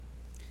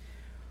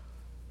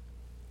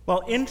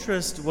While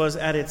interest was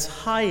at its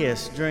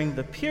highest during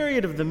the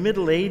period of the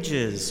Middle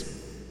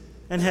Ages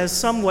and has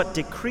somewhat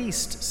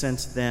decreased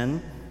since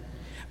then,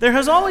 there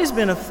has always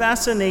been a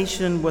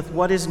fascination with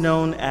what is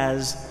known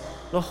as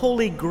the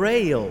Holy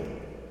Grail,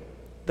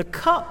 the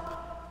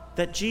cup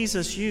that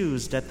Jesus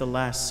used at the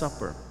Last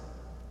Supper.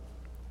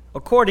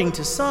 According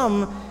to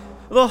some,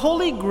 the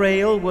Holy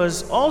Grail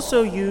was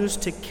also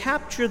used to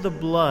capture the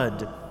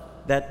blood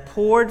that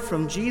poured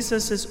from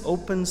Jesus'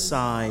 open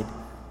side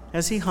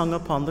as he hung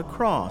upon the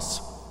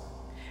cross,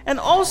 and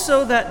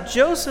also that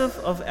Joseph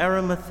of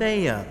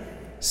Arimathea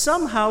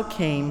somehow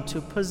came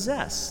to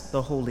possess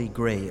the Holy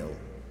Grail.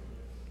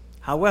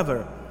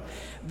 However,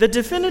 the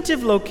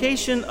definitive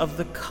location of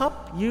the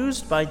cup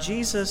used by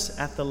Jesus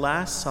at the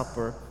Last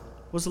Supper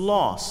was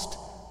lost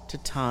to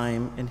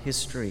time and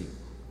history.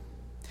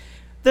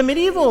 The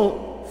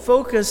medieval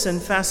focus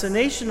and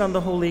fascination on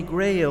the Holy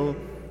Grail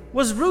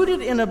was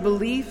rooted in a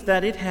belief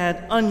that it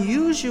had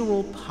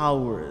unusual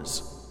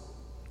powers,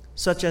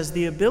 such as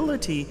the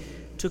ability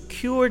to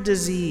cure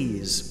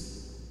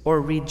disease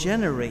or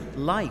regenerate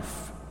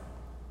life.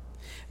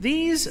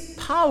 These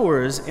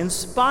powers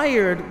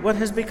inspired what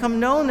has become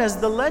known as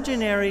the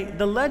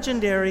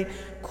legendary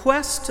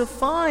quest to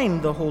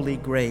find the Holy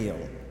Grail.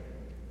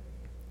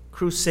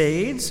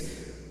 Crusades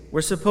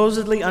were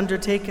supposedly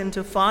undertaken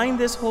to find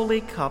this holy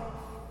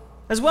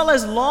cup, as well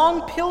as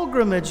long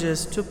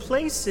pilgrimages to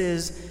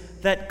places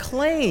that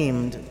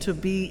claimed to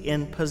be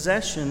in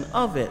possession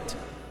of it.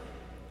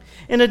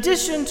 In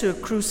addition to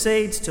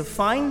crusades to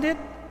find it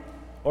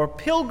or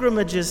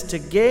pilgrimages to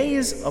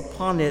gaze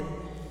upon it,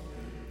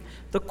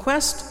 the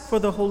quest for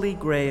the Holy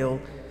Grail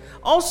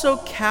also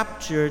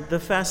captured the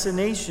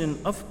fascination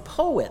of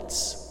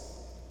poets,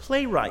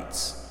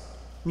 playwrights,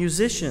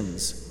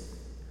 musicians,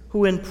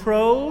 who in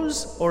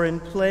prose or in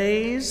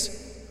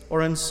plays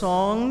or in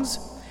songs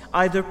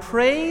either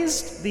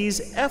praised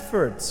these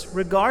efforts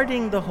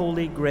regarding the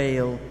Holy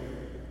Grail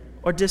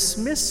or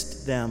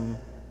dismissed them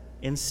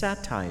in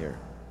satire.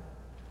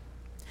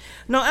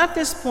 Now, at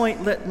this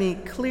point, let me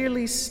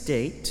clearly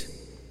state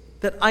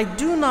that I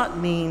do not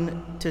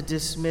mean to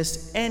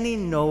dismiss any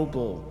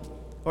noble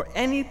or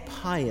any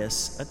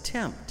pious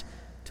attempt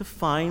to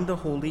find the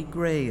Holy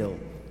Grail.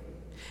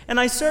 And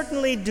I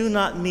certainly do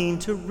not mean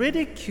to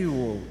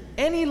ridicule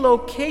any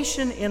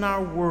location in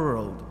our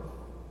world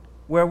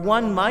where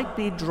one might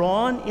be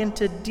drawn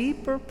into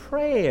deeper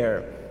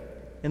prayer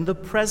in the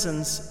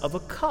presence of a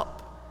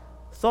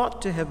cup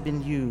thought to have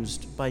been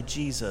used by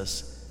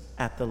Jesus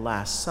at the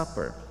Last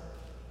Supper.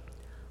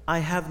 I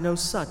have no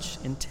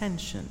such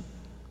intention.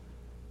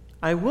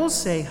 I will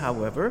say,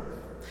 however,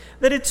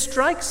 that it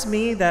strikes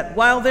me that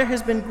while there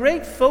has been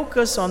great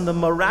focus on the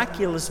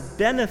miraculous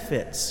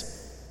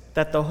benefits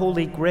that the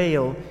Holy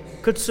Grail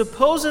could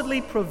supposedly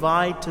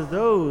provide to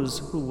those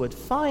who would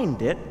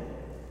find it,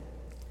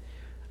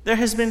 there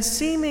has been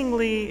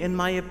seemingly, in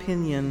my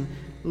opinion,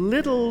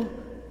 little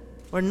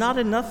or not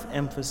enough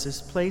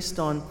emphasis placed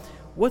on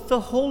what the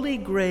Holy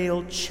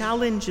Grail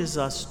challenges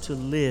us to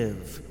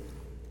live,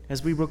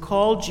 as we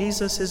recall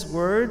Jesus'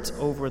 words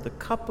over the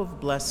cup of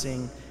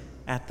blessing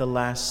at the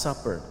Last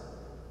Supper.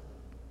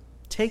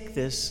 Take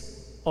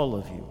this, all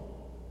of you,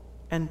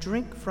 and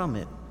drink from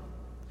it.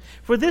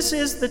 For this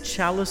is the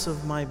chalice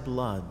of my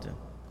blood,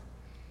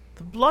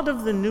 the blood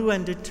of the new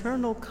and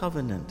eternal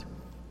covenant,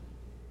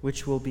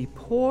 which will be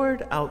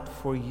poured out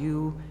for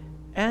you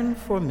and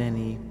for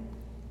many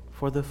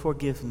for the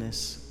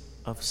forgiveness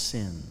of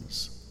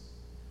sins.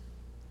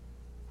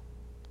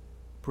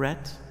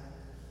 Brett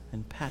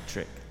and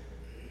Patrick.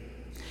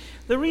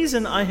 The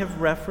reason I have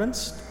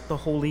referenced the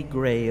Holy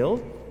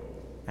Grail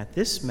at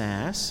this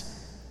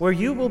Mass, where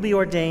you will be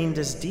ordained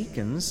as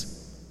deacons,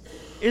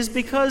 is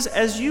because,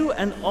 as you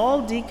and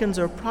all deacons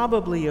are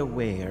probably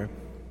aware,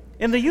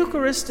 in the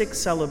Eucharistic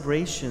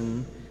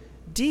celebration,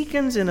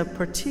 deacons in a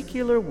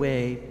particular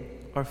way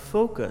are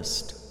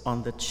focused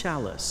on the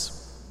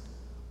chalice.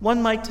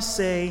 One might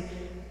say,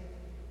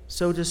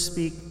 so to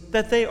speak,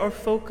 that they are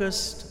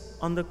focused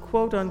on the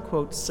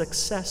quote-unquote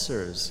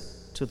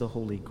successors to the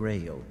Holy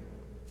Grail.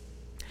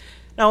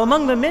 Now,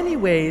 among the many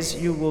ways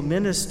you will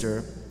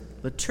minister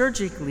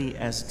liturgically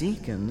as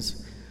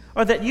deacons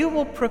are that you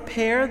will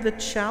prepare the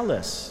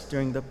chalice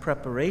during the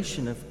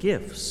preparation of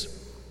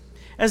gifts.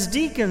 As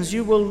deacons,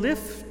 you will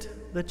lift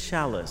the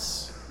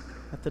chalice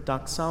at the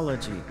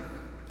doxology.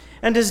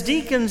 And as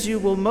deacons, you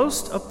will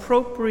most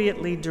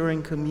appropriately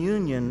during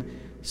communion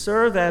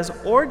serve as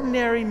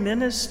ordinary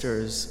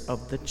ministers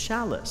of the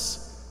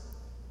chalice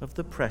of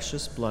the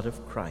precious blood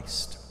of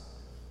Christ.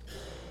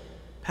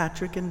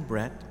 Patrick and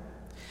Brett,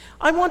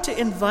 I want to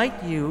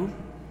invite you,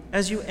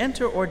 as you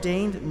enter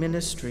ordained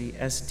ministry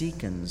as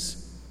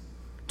deacons,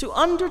 to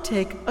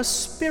undertake a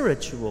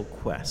spiritual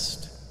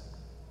quest,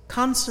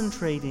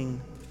 concentrating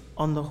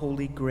on the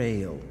Holy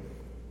Grail,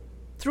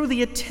 through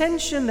the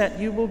attention that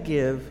you will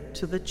give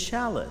to the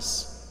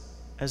chalice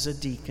as a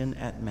deacon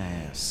at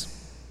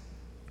Mass.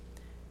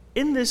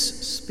 In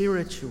this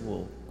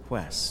spiritual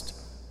quest,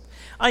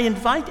 I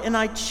invite and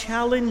I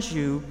challenge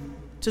you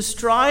to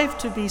strive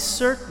to be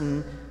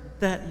certain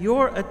that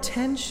your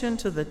attention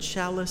to the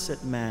chalice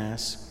at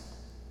Mass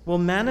will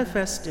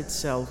manifest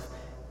itself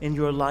in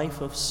your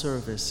life of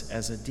service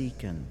as a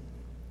deacon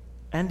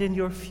and in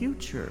your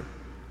future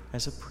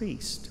as a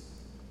priest.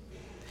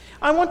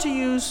 I want to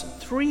use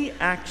 3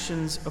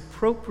 actions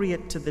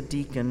appropriate to the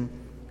deacon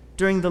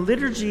during the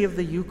liturgy of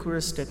the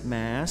Eucharist at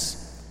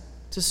Mass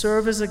to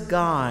serve as a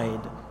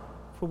guide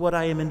for what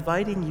I am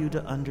inviting you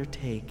to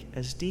undertake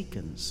as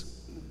deacons.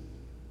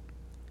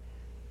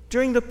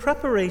 During the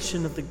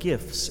preparation of the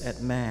gifts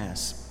at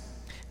Mass,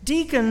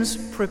 deacons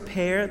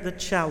prepare the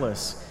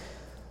chalice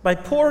by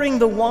pouring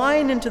the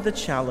wine into the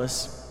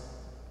chalice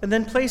and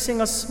then placing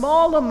a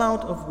small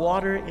amount of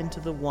water into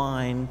the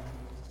wine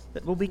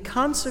that will be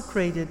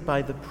consecrated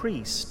by the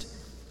priest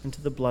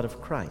into the blood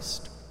of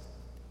Christ.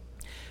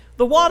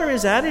 The water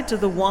is added to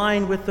the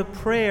wine with the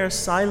prayer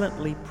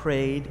silently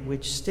prayed,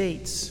 which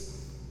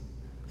states,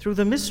 "Through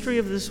the mystery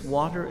of this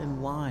water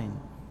and wine,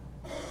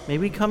 may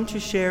we come to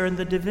share in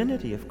the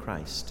divinity of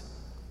Christ,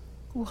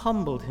 who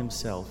humbled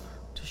himself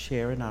to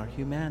share in our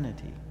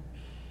humanity."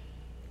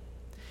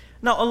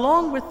 Now,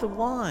 along with the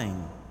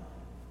wine,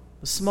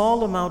 a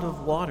small amount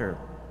of water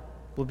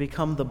will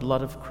become the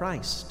blood of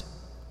Christ.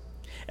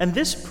 And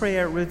this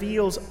prayer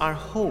reveals our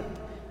hope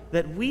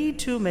that we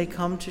too may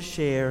come to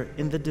share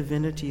in the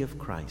divinity of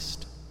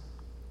Christ.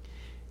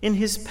 In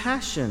his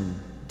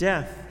passion,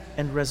 death,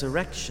 and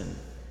resurrection,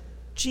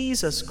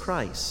 Jesus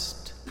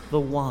Christ, the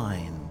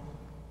wine,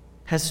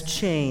 has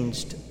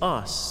changed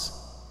us,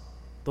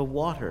 the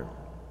water,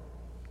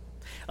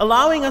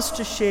 allowing us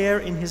to share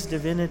in his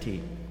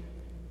divinity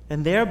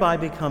and thereby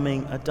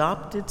becoming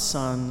adopted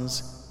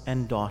sons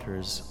and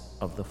daughters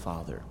of the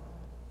Father.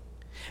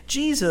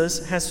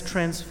 Jesus has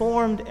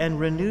transformed and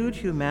renewed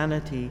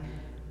humanity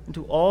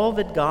into all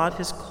that God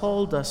has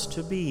called us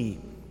to be,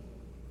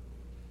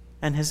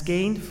 and has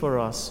gained for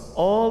us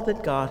all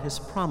that God has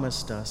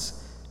promised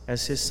us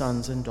as his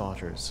sons and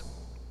daughters.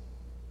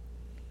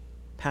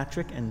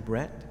 Patrick and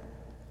Brett,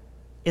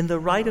 in the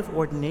rite of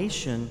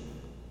ordination,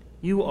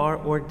 you are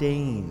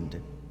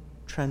ordained,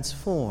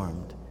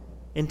 transformed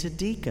into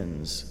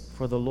deacons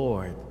for the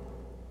Lord.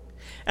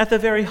 At the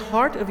very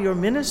heart of your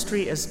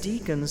ministry as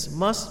deacons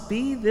must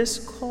be this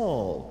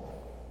call,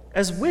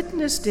 as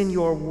witnessed in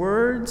your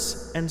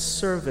words and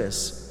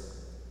service,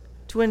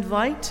 to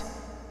invite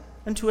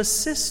and to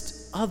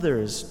assist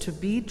others to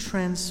be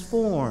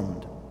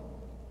transformed,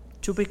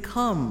 to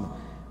become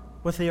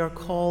what they are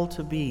called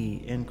to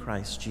be in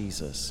Christ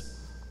Jesus.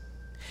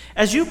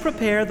 As you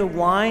prepare the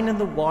wine and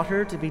the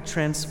water to be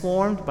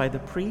transformed by the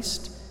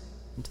priest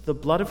into the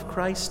blood of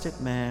Christ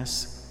at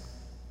Mass,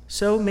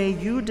 so may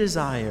you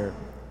desire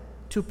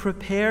to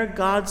prepare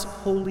God's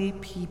holy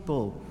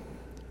people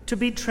to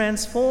be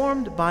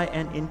transformed by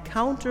an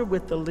encounter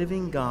with the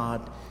living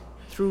God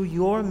through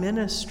your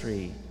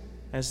ministry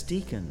as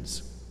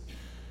deacons.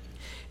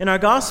 In our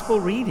gospel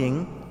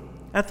reading,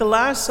 at the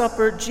Last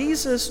Supper,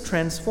 Jesus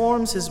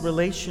transforms his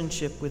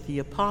relationship with the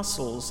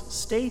apostles,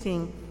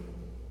 stating,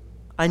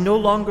 "I no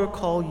longer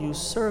call you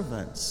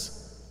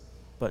servants,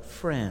 but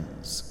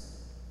friends."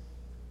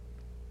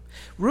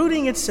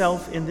 Rooting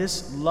itself in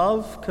this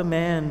love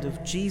command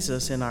of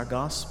Jesus in our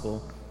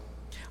gospel,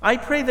 I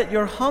pray that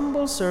your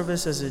humble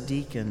service as a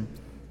deacon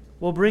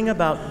will bring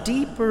about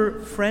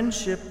deeper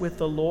friendship with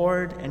the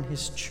Lord and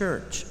his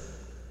church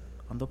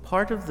on the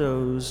part of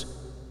those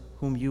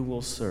whom you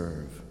will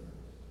serve.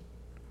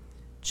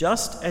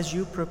 Just as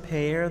you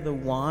prepare the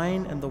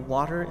wine and the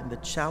water in the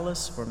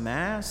chalice for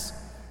Mass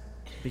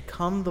to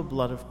become the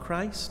blood of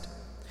Christ,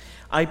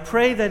 I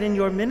pray that in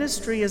your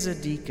ministry as a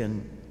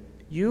deacon,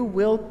 you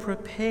will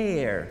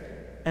prepare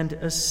and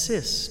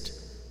assist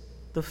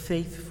the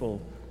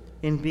faithful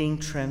in being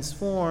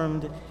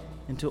transformed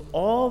into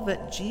all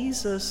that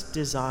Jesus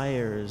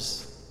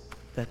desires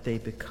that they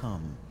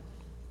become.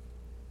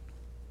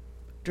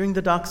 During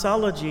the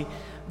doxology,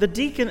 the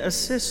deacon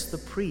assists the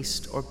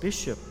priest or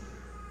bishop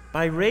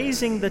by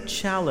raising the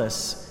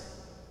chalice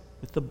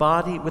with the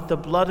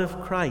blood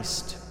of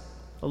Christ,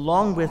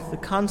 along with the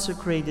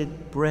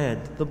consecrated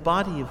bread, the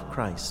body of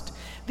Christ.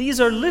 These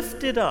are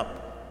lifted up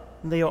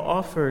and they are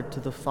offered to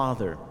the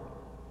Father.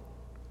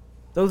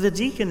 Though the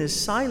deacon is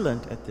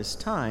silent at this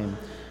time,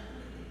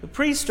 the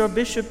priest or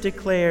bishop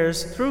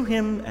declares through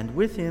him and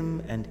with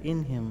him and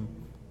in him,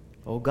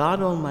 O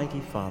God, Almighty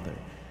Father,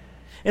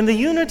 in the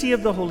unity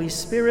of the Holy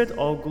Spirit,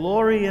 all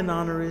glory and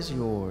honor is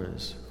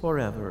yours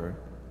forever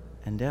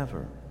and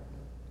ever.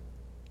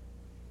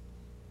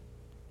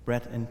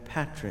 Brett and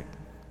Patrick,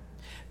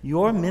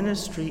 your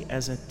ministry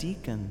as a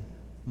deacon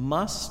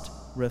must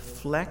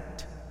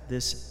reflect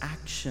this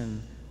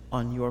action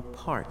on your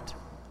part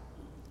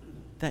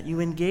that you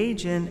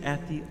engage in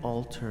at the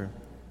altar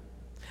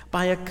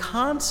by a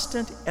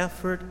constant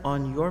effort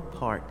on your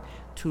part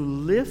to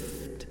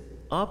lift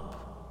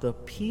up the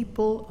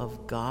people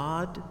of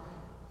God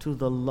to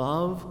the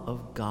love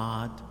of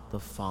God the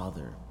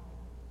Father.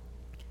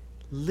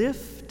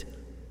 Lift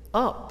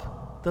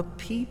up the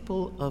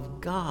people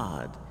of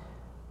God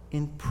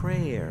in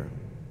prayer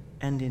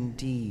and in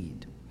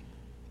deed.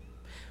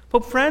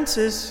 Pope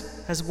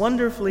Francis has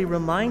wonderfully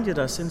reminded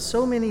us in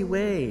so many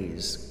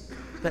ways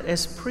that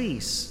as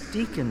priests,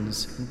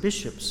 deacons, and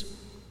bishops,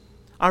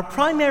 our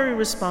primary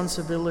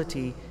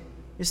responsibility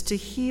is to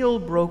heal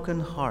broken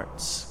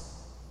hearts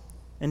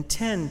and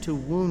tend to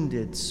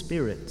wounded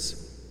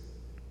spirits.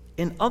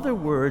 In other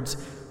words,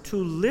 to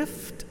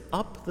lift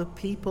up the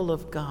people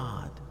of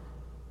God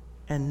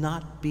and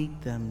not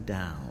beat them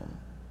down.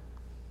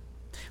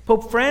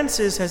 Pope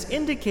Francis has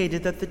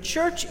indicated that the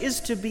Church is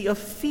to be a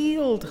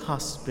field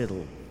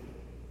hospital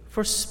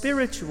for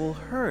spiritual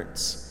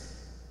hurts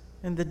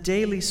and the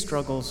daily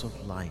struggles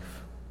of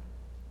life.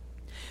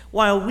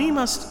 While we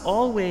must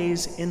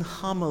always, in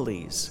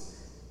homilies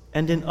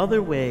and in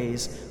other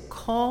ways,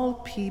 call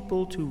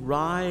people to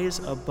rise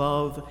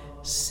above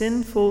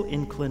sinful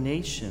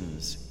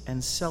inclinations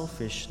and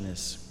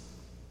selfishness,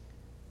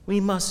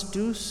 we must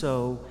do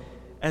so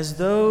as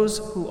those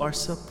who are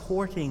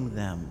supporting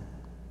them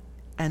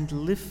and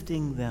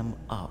lifting them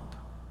up,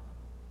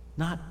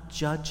 not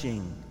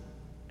judging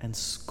and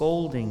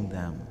scolding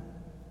them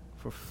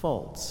for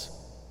faults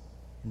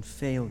and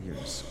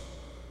failures.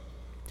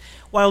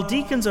 While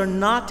deacons are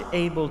not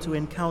able to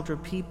encounter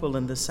people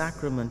in the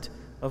sacrament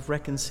of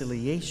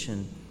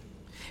reconciliation,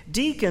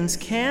 deacons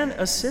can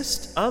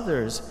assist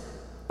others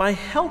by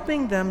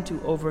helping them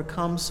to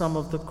overcome some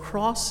of the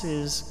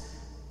crosses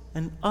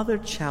and other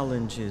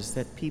challenges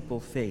that people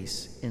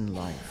face in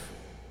life.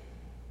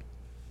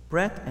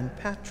 Brett and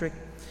Patrick,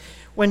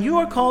 when you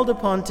are called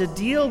upon to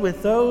deal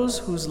with those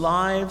whose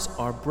lives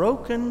are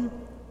broken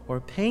or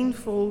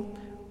painful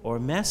or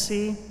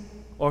messy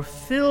or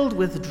filled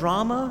with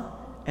drama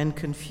and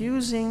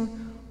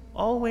confusing,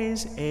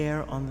 always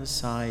err on the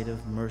side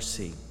of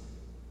mercy.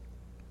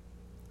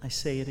 I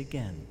say it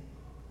again,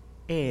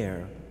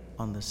 err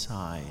on the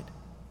side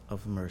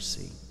of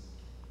mercy.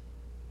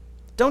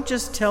 Don't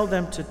just tell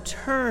them to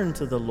turn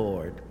to the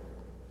Lord,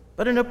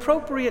 but in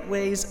appropriate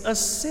ways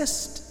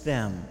assist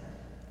them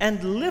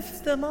and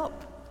lift them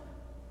up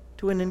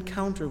to an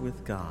encounter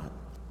with God.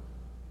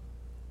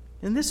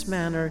 In this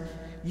manner,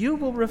 you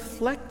will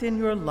reflect in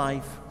your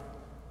life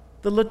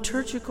the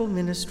liturgical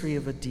ministry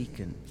of a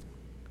deacon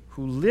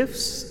who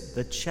lifts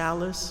the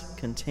chalice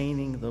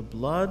containing the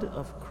blood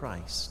of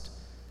Christ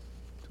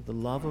to the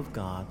love of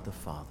God the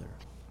Father.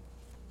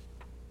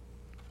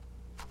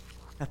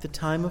 At the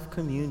time of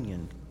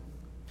communion,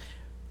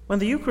 when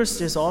the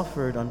Eucharist is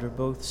offered under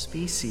both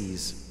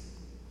species,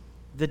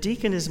 the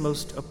deacon is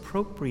most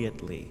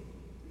appropriately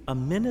a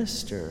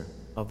minister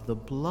of the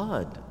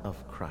blood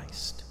of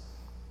Christ.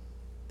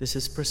 This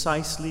is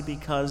precisely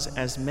because,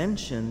 as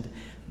mentioned,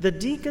 the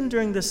deacon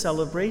during the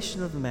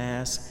celebration of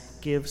Mass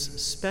gives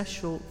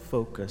special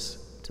focus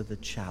to the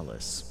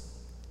chalice.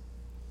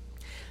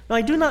 Now,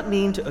 I do not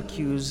mean to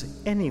accuse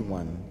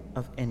anyone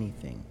of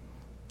anything,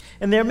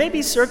 and there may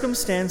be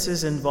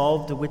circumstances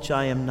involved of which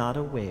I am not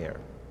aware.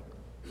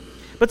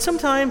 But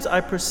sometimes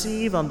I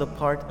perceive on the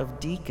part of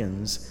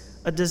deacons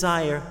a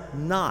desire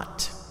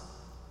not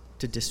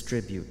to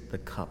distribute the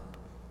cup,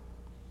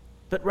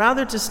 but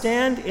rather to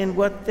stand in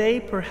what they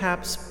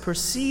perhaps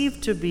perceive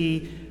to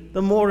be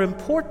the more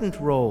important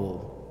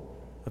role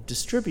of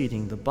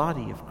distributing the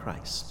body of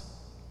Christ.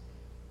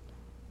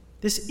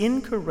 This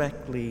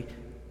incorrectly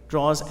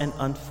draws an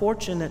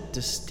unfortunate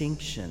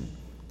distinction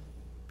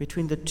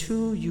between the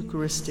two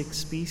Eucharistic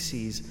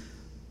species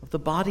of the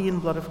body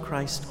and blood of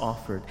Christ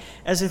offered,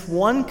 as if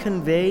one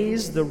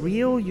conveys the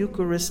real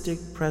Eucharistic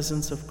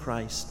presence of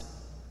Christ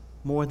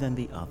more than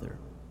the other.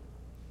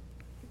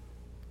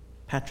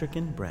 Patrick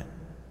and Brett,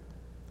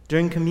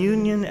 during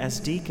communion as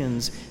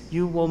deacons,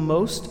 you will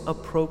most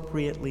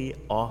appropriately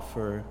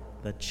offer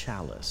the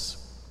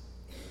chalice,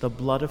 the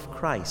blood of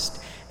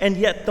Christ, and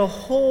yet the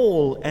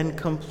whole and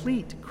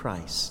complete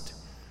Christ,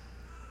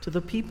 to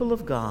the people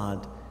of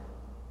God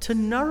to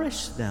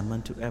nourish them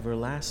unto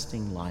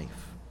everlasting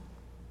life,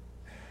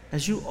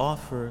 as you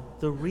offer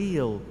the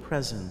real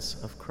presence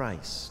of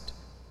Christ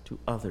to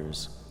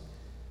others.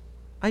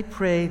 I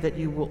pray that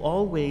you will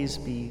always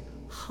be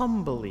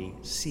humbly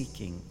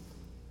seeking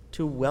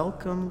to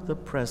welcome the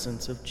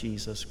presence of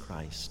Jesus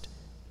Christ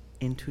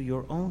into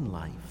your own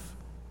life.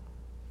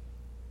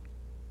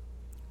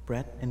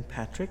 Brett and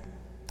Patrick,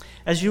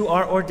 as you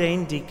are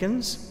ordained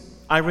deacons,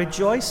 I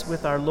rejoice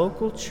with our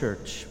local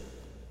church,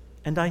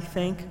 and I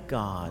thank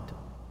God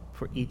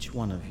for each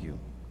one of you.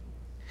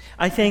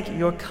 I thank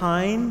your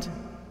kind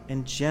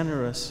and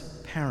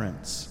generous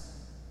parents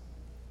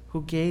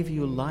who gave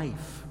you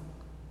life,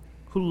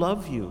 who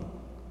love you,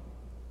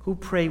 who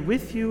pray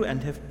with you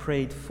and have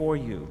prayed for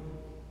you,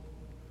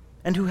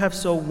 and who have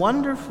so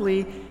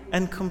wonderfully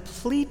and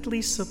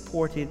completely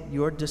supported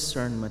your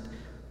discernment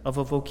of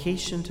a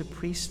vocation to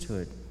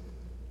priesthood,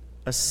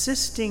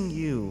 assisting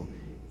you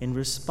in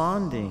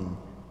responding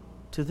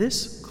to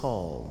this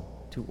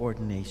call to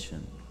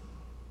ordination.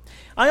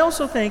 I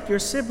also thank your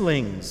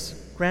siblings,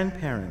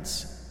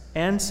 grandparents,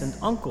 aunts and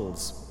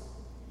uncles,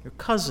 your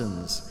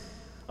cousins,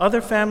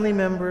 other family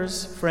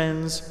members,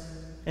 friends,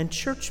 and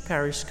church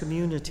parish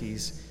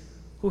communities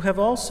who have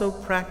also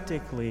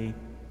practically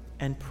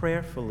and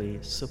prayerfully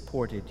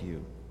supported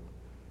you.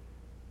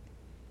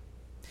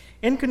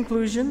 In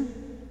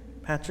conclusion,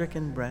 Patrick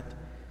and Brett,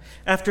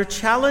 after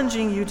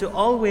challenging you to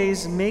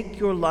always make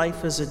your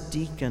life as a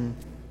deacon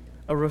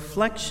a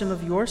reflection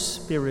of your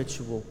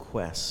spiritual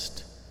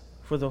quest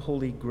for the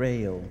Holy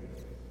Grail,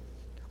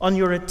 on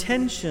your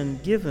attention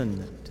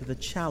given to the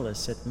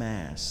chalice at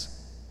Mass,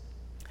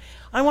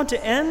 I want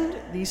to end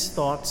these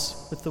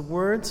thoughts with the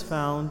words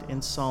found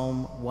in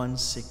Psalm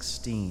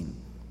 116,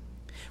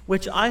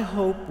 which I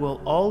hope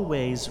will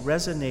always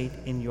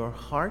resonate in your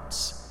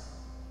hearts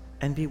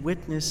and be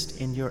witnessed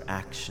in your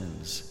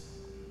actions.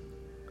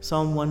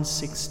 Psalm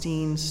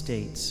 116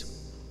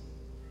 states,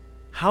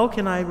 "How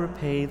can I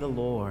repay the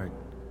Lord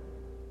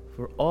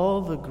for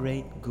all the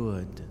great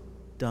good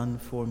done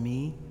for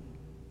me?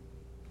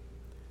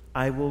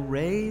 I will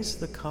raise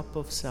the cup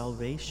of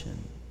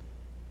salvation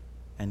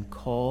and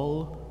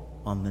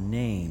call on the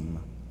name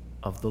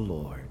of the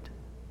Lord."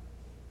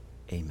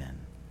 Amen.